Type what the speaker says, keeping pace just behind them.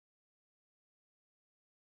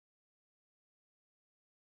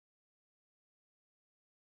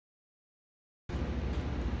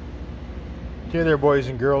Okay there, boys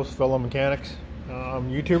and girls, fellow mechanics,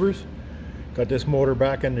 YouTubers. Got this motor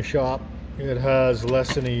back in the shop. It has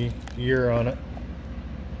less than a year on it.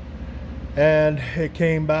 And it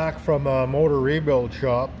came back from a motor rebuild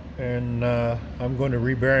shop, and I'm going to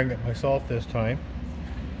re-bearing it myself this time.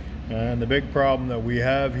 And the big problem that we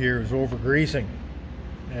have here is over-greasing.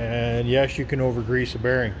 And yes, you can over-grease a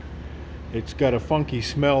bearing. It's got a funky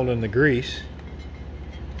smell in the grease.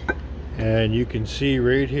 And you can see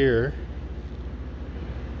right here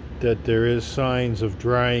that there is signs of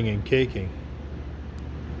drying and caking.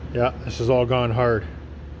 Yeah, this has all gone hard.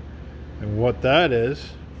 And what that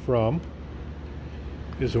is from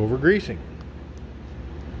is over-greasing.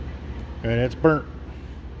 And it's burnt.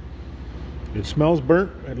 It smells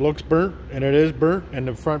burnt, it looks burnt, and it is burnt. And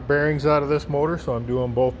the front bearings out of this motor, so I'm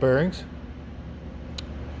doing both bearings.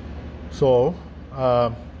 So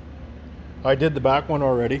I did the back one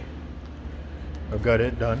already. I've got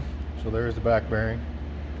it done. So there's the back bearing,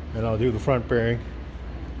 and I'll do the front bearing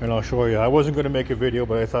and I'll show you. I wasn't going to make a video,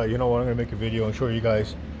 but I thought, you know what, I'm going to make a video and show you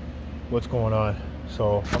guys what's going on.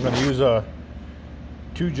 So I'm going to use a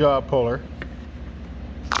 2-jaw puller.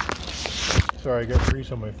 Sorry, I got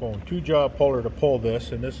grease on my phone. 2-jaw puller to pull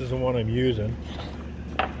this, and this is the one I'm using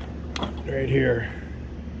right here.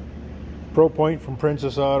 Pro Point from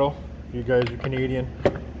Princess Auto. You guys are Canadian.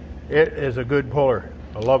 It is a good puller.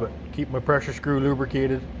 I love it. Keep my pressure screw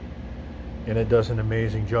lubricated, and it does an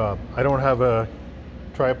amazing job. I don't have a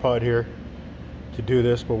tripod here to do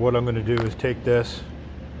this, but what I'm going to do is take this,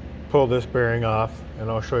 pull this bearing off, and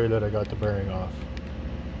I'll show you that I got the bearing off.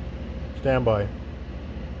 Stand by.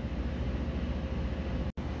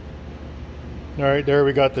 Alright, there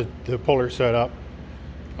we got the puller set up.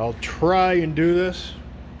 I'll try and do this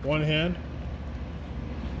one hand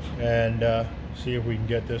and see if we can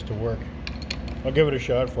get this to work. I'll give it a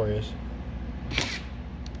shot for you.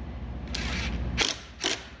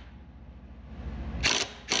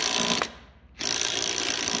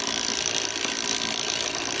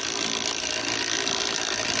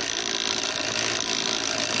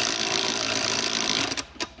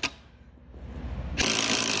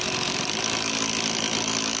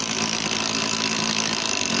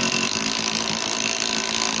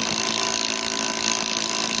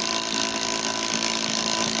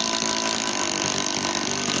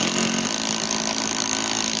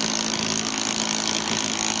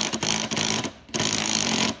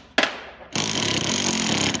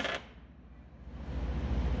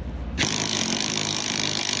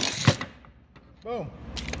 Boom.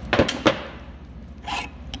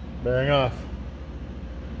 Bearing off.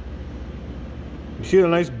 You see the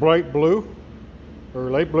nice bright blue or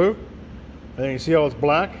light blue? And then you see how it's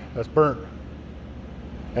black? That's burnt.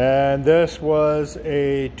 And this was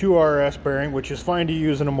a 2RS bearing, which is fine to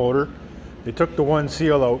use in a motor. They took the one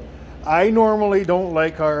seal out. I normally don't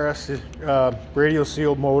like RS radial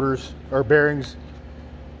sealed motors or bearings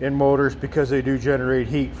in motors because they do generate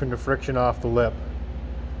heat from the friction off the lip.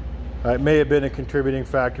 It may have been a contributing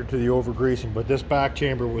factor to the over-greasing, but this back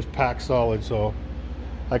chamber was packed solid, so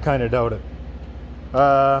I kind of doubt it.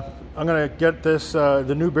 I'm going to get this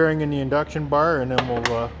the new bearing in the induction bar, and then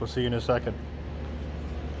we'll see you in a second.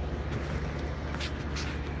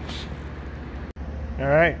 All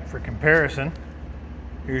right, for comparison,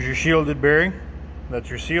 here's your shielded bearing. That's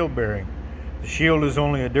your sealed bearing. The shield is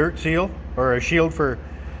only a dirt seal, or a shield for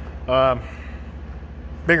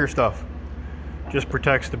bigger stuff. Just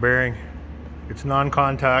protects the bearing. It's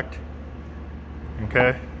non-contact.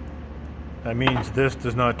 Okay, that means this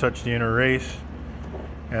does not touch the inner race,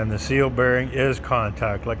 and the seal bearing is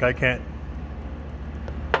contact. Like I can't,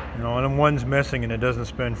 you know, and one's missing and it doesn't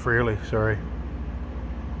spin freely. Sorry.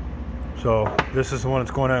 So this is the one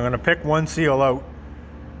that's going on. I'm going to pick one seal out,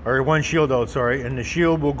 or one shield out, sorry, and the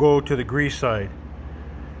shield will go to the grease side.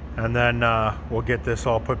 And then we'll get this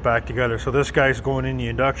all put back together. So this guy's going in the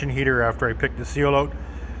induction heater after I pick the seal out.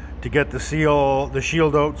 To get the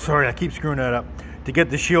shield out, sorry, I keep screwing that up. To get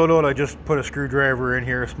the shield out, I just put a screwdriver in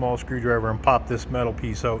here, a small screwdriver, and pop this metal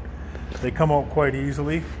piece out. They come out quite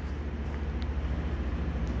easily.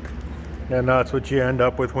 And that's what you end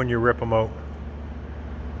up with when you rip them out.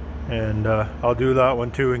 And I'll do that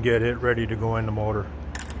one too and get it ready to go in the motor.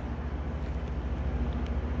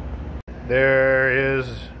 There is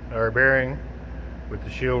our bearing with the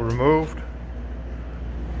shield removed.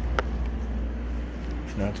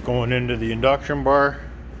 That's going into the induction bar.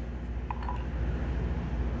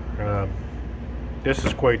 This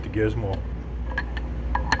is quite the gizmo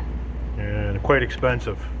and quite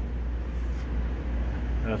expensive.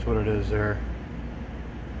 That's what it is there.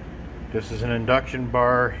 This is an induction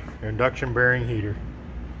bar, induction bearing heater.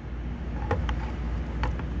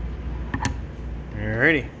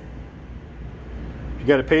 Alrighty. If you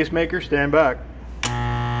got a pacemaker, stand back.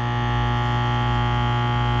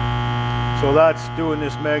 So that's doing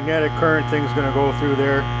this magnetic current thing's going to go through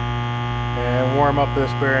there and warm up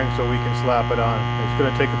this bearing so we can slap it on. It's going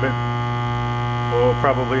to take a bit,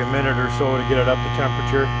 probably a minute or so to get it up to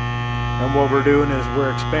temperature. And what we're doing is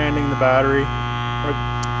we're expanding the battery.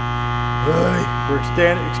 We're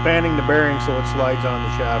expanding the bearing so it slides on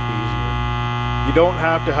the shaft easier. You don't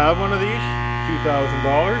have to have one of these, $2,000,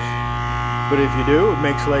 but if you do, it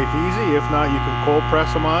makes life easy. If not, you can cold press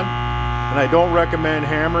them on. And I don't recommend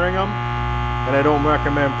hammering them. And I don't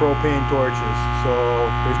recommend propane torches. So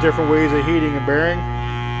there's different ways of heating a bearing.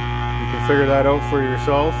 You can figure that out for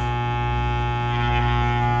yourself.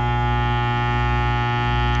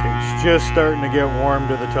 It's just starting to get warm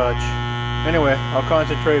to the touch. Anyway, I'll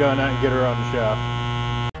concentrate on that and get her on the shaft.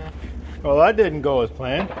 Well, that didn't go as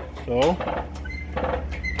planned. So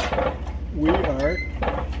we are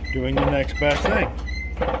doing the next best thing.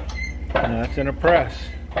 And that's in a press.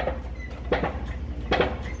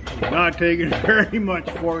 Not taking very much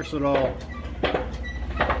force at all.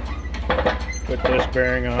 Put this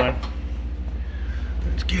bearing on.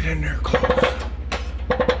 Let's get in there close.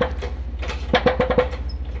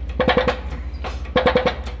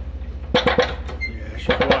 Yeah,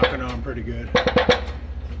 she's walking on pretty good.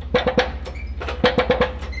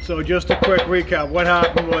 So just a quick recap. What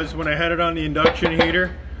happened was when I had it on the induction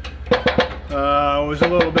heater, I was a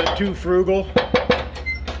little bit too frugal.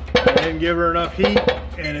 I didn't give her enough heat.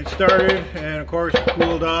 And it started, and of course it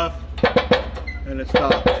cooled off, and it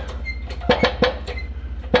stopped.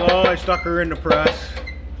 So I stuck her in the press.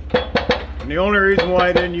 And the only reason why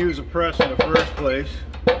I didn't use a press in the first place,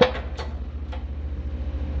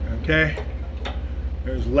 okay,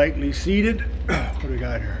 there's lightly seated. What do we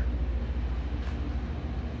got here?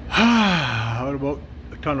 What about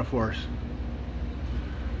a ton of force?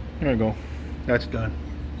 There we go. That's done.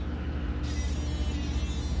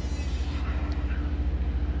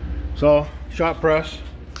 So, shot press,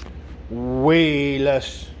 way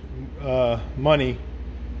less money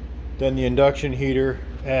than the induction heater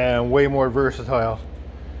and way more versatile.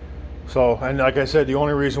 So, and like I said, the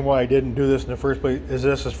only reason why I didn't do this in the first place is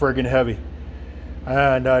this is friggin' heavy.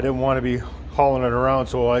 And I didn't want to be hauling it around,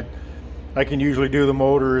 so I can usually do the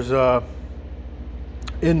motors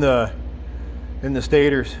in the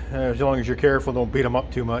stators, as long as you're careful, don't beat them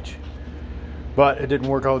up too much. But it didn't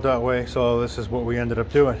work out that way, so this is what we ended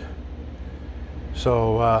up doing.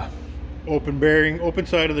 So open bearing, open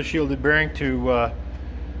side of the shielded bearing to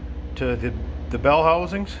the bell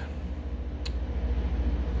housings,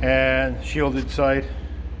 and shielded side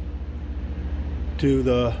to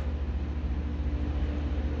the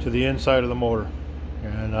inside of the motor,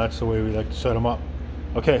 and that's the way we like to set them up.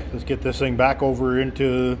 Okay, let's get this thing back over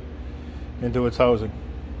into its housing.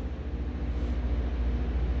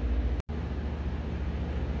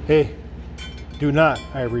 Hey, do not,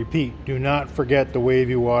 I repeat, do not forget the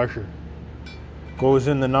wavy washer. Goes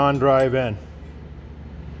in the non-drive end,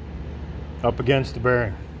 up against the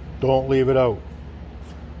bearing. Don't leave it out.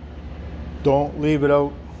 Don't leave it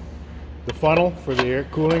out. The funnel for the air,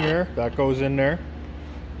 cooling air, that goes in there.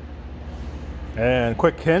 And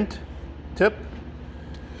quick tip,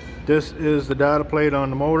 this is the data plate on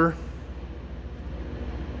the motor.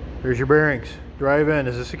 There's your bearings. Drive end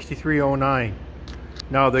is a 6309.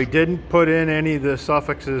 Now they didn't put in any of the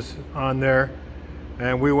suffixes on there,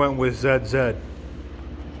 and we went with ZZ. There's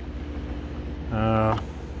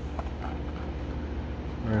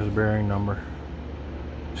the bearing number.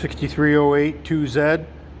 6308 2Z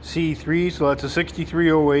C3, so that's a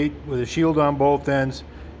 6308 with a shield on both ends,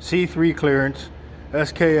 C3 clearance,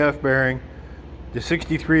 SKF bearing. The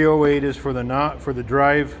 6308 is for the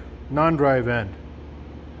non-drive end.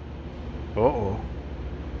 Uh-oh,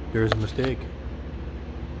 there's a mistake.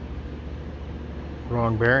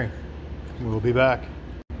 Wrong bearing. We'll be back.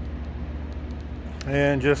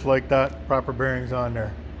 And just like that, proper bearings on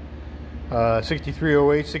there.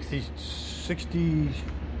 6308,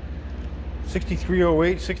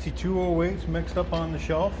 6308, 6208s mixed up on the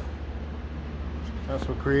shelf. That's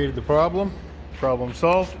what created the problem. Problem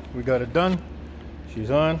solved. We got it done. She's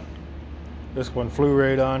on. This one flew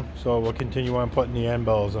right on, so we'll continue on putting the end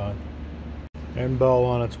bells on. End bell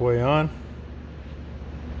on its way on.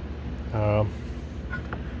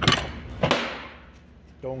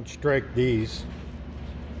 Don't strike these.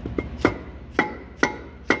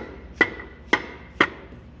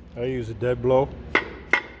 I use a dead blow.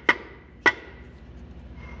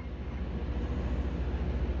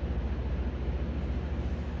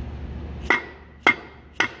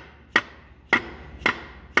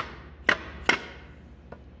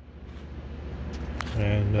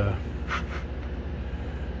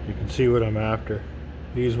 you can see what I'm after.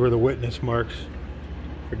 These were the witness marks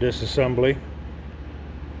for disassembly,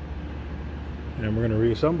 and we're going to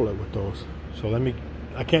reassemble it with those. So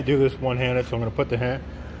I can't do this one-handed, so I'm going to put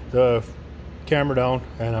the camera down,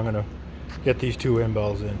 and I'm going to get these two end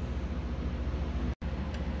bells in.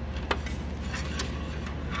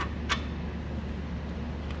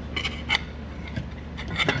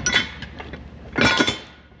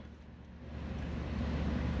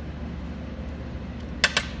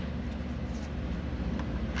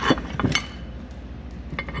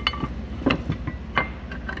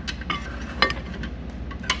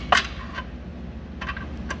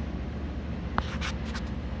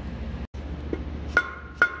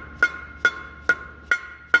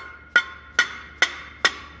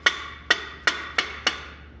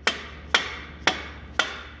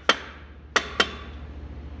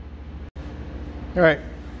 All right,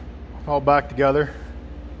 all back together.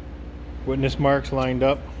 Witness marks lined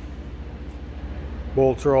up.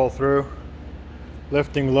 Bolts are all through.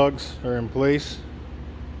 Lifting lugs are in place.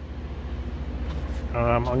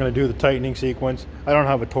 I'm going to do the tightening sequence. I don't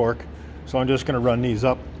have a torque, so I'm just going to run these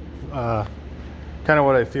up. Kind of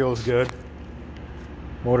what I feel is good.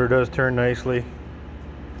 Motor does turn nicely.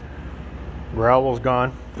 Growl's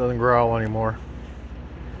gone. Doesn't growl anymore.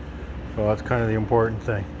 So that's kind of the important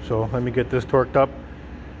thing. So let me get this torqued up.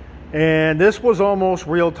 And this was almost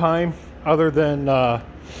real time, other than I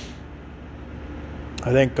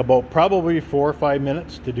think about probably 4 or 5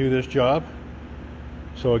 minutes to do this job.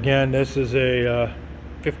 So again, this is a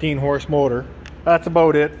 15 horse motor. That's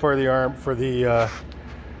about it for the arm, for the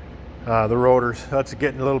rotors. That's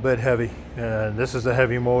getting a little bit heavy, and this is a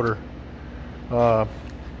heavy motor, all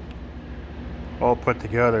put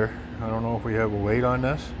together. I don't know if we have a weight on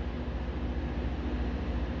this.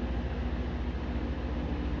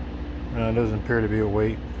 No, it doesn't appear to be a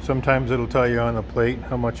weight. Sometimes it'll tell you on the plate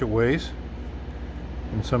how much it weighs,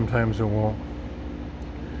 and sometimes it won't.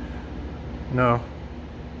 No.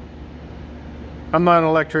 I'm not an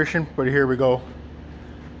electrician, but here we go.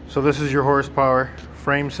 So this is your horsepower,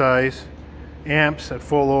 frame size, amps at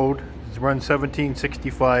full load. It runs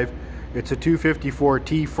 1765. It's a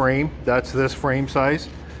 254T frame. That's this frame size.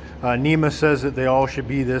 NEMA says that they all should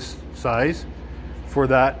be this size for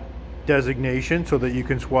that designation, so that you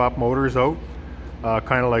can swap motors out,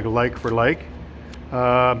 kind of like for like.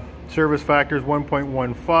 Service factor is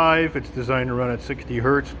 1.15. It's designed to run at 60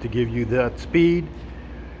 hertz to give you that speed.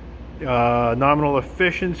 Nominal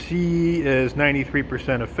efficiency is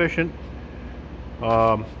 93% efficient.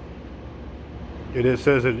 It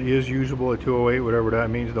says it is usable at 208, whatever that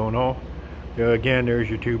means, don't know. Again, there's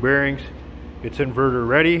your two bearings. It's inverter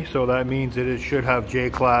ready, so that means that it should have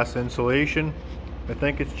J-class insulation. I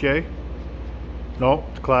think it's J. No,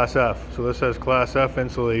 it's class F. So this has class F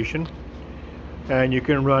insulation. And you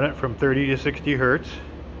can run it from 30 to 60 hertz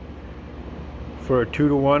for a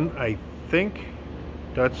 2-to-1. I think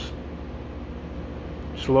that's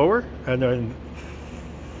slower. And then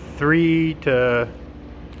 3 to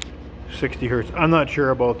 60 hertz. I'm not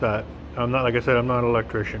sure about that. I'm not, like I said, I'm not an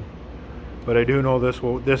electrician. But I do know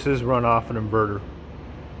this is run off an inverter.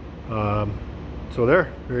 So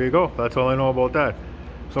there you go. That's all I know about that.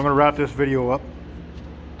 So I'm going to wrap this video up.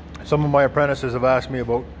 Some of my apprentices have asked me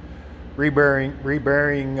about rebearing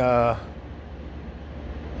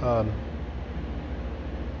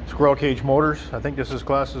squirrel cage motors. I think this is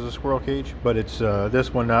classed as a squirrel cage, but it's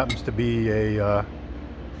this one happens to be a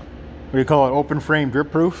what do you call it, open frame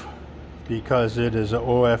drip proof, because it is a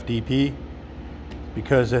OFDP,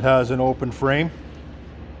 because it has an open frame.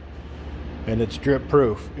 And it's drip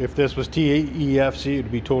proof. If this was TEFC, it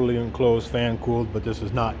would be totally enclosed, fan cooled, but this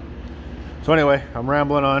is not. So anyway, I'm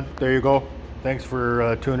rambling on. There you go. Thanks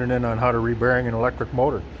for tuning in on how to rebearing an electric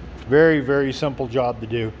motor. Very, very simple job to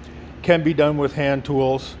do. Can be done with hand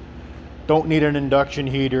tools. Don't need an induction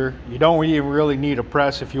heater. You don't even really need a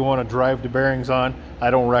press if you want to drive the bearings on. I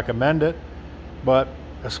don't recommend it, but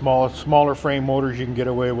smaller frame motors, you can get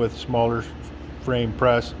away with smaller frame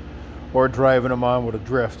press, or driving them on with a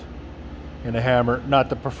drift and a hammer. Not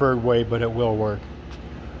the preferred way, but it will work.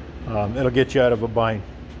 It'll get you out of a bind.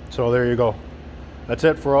 So there you go. That's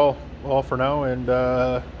it for all for now, and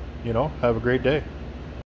you know, have a great day.